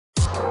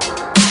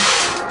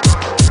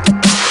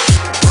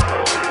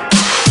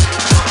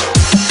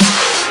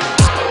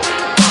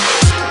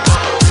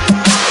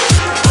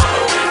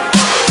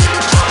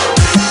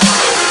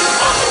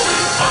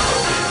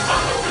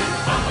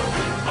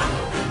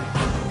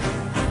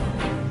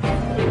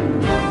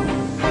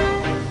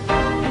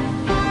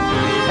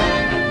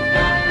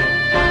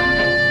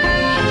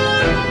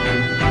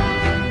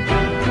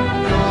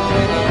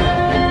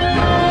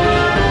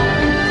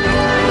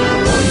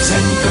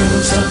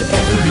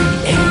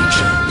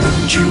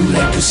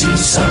legacy,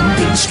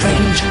 something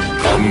strange.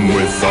 Come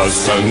with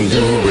us and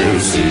you will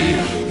see.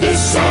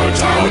 This our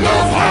town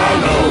of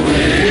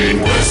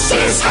Halloween. This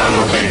is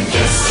Halloween,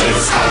 this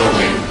is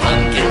Halloween.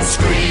 Pumpkins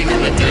scream in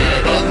the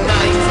dead of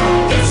night.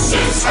 This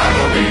is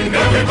Halloween,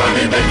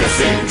 everybody make a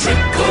scene.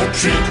 Trick or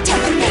treat,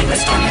 tell the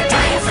neighbors on your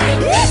diaphragm.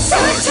 This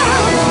our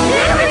town,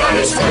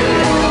 everybody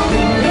scream.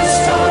 In this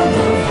town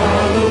of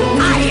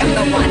Halloween. I am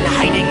the one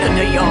hiding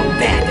under your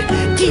bed.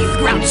 Teeth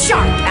ground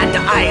sharp and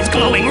eyes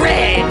glowing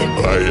red.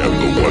 I am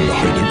the one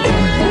hiding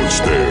under your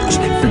stairs.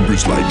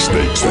 Fingers like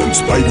snakes and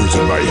spiders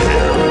in my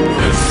hair.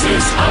 This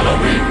is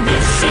Halloween,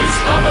 this is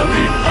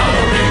Halloween,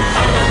 Halloween,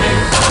 Halloween.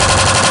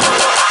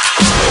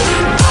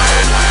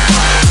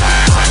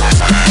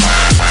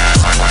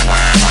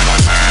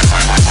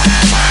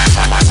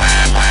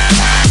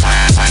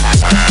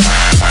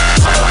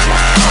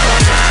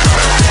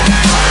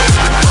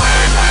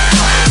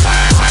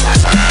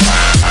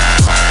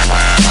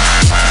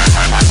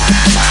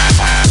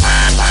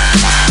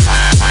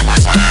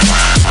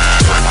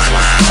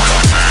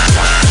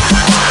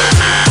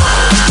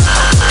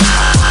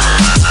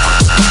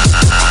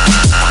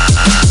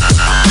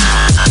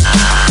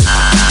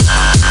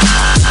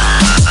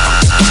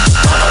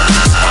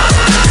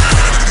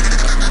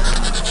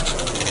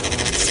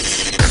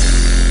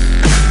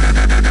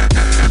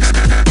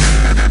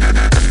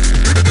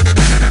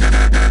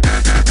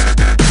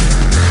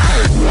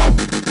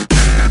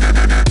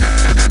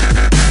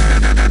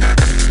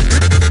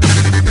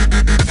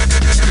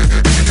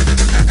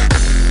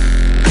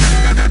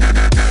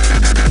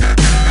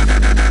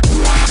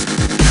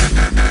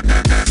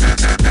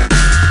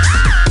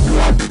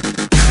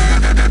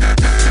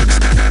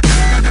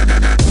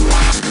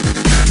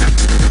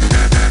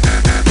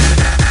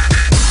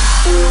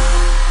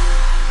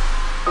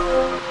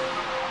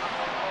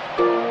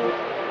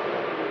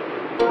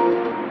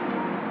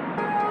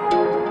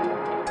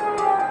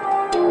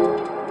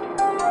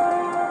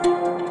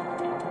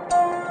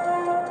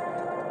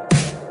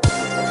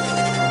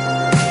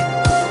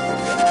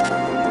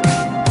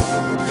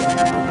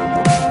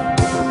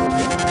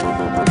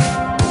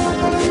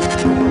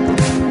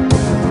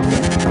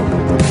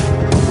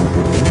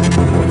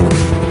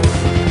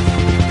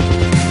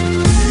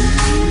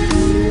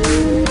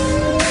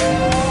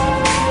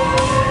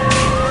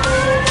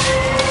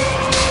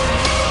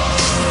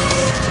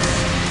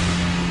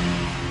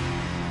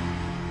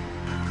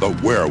 The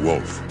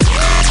werewolf.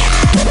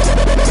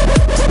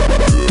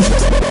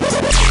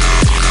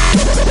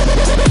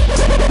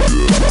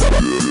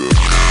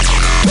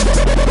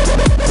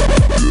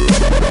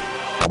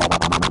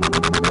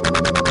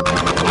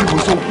 I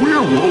was a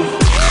werewolf.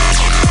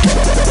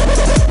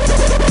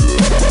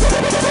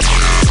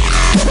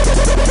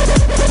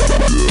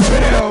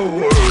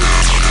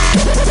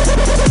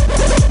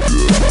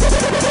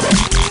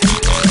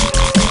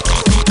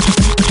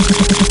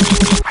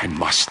 I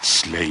must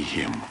slay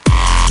him.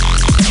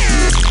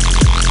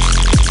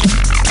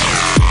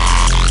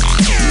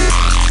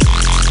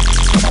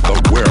 The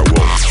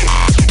werewolf.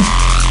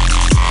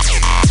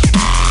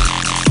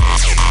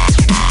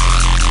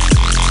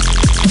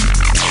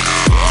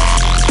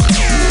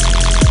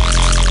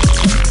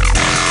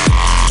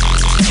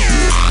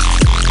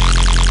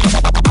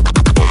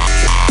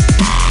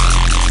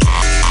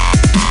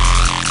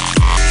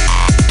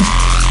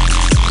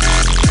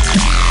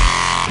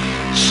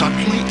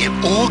 Suddenly, it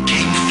all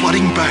came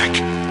flooding back.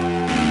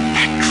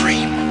 That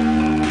dream.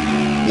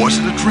 Was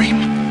it a dream?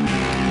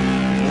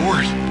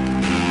 Lord,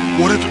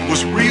 what if it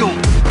was real?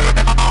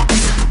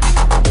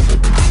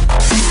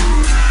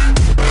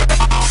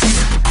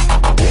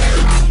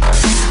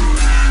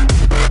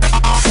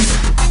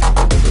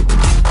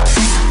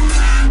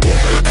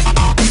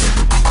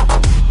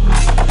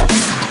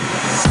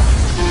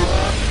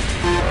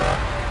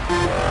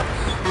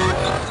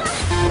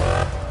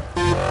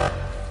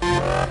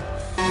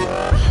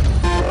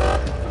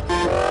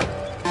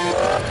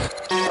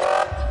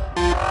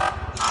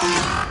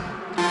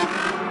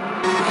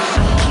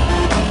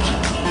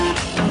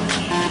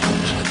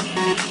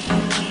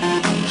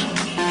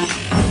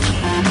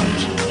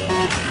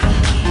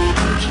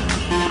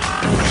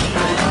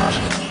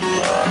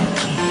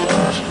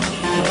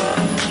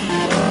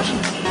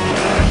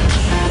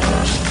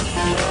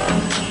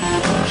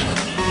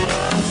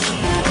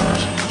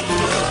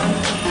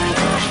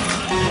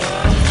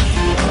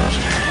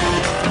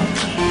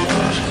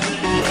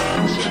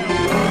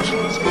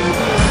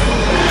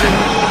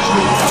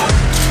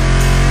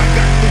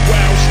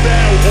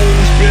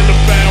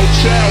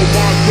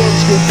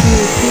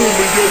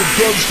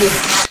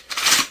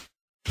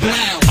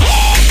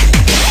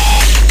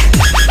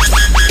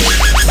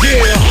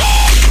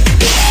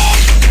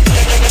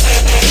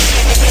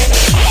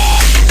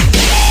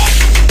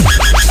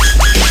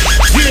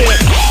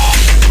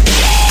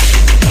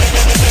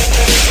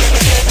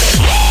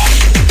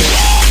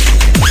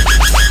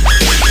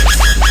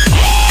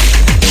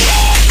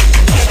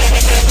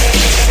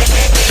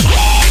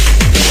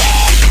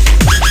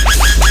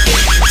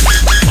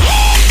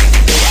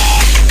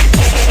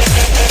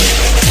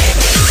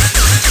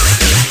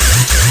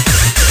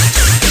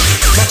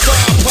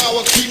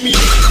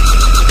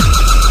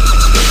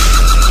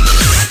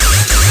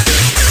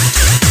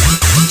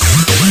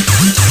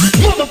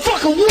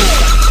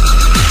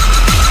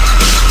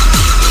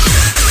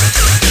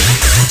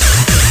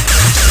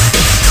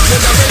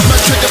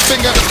 trigger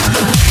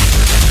finger.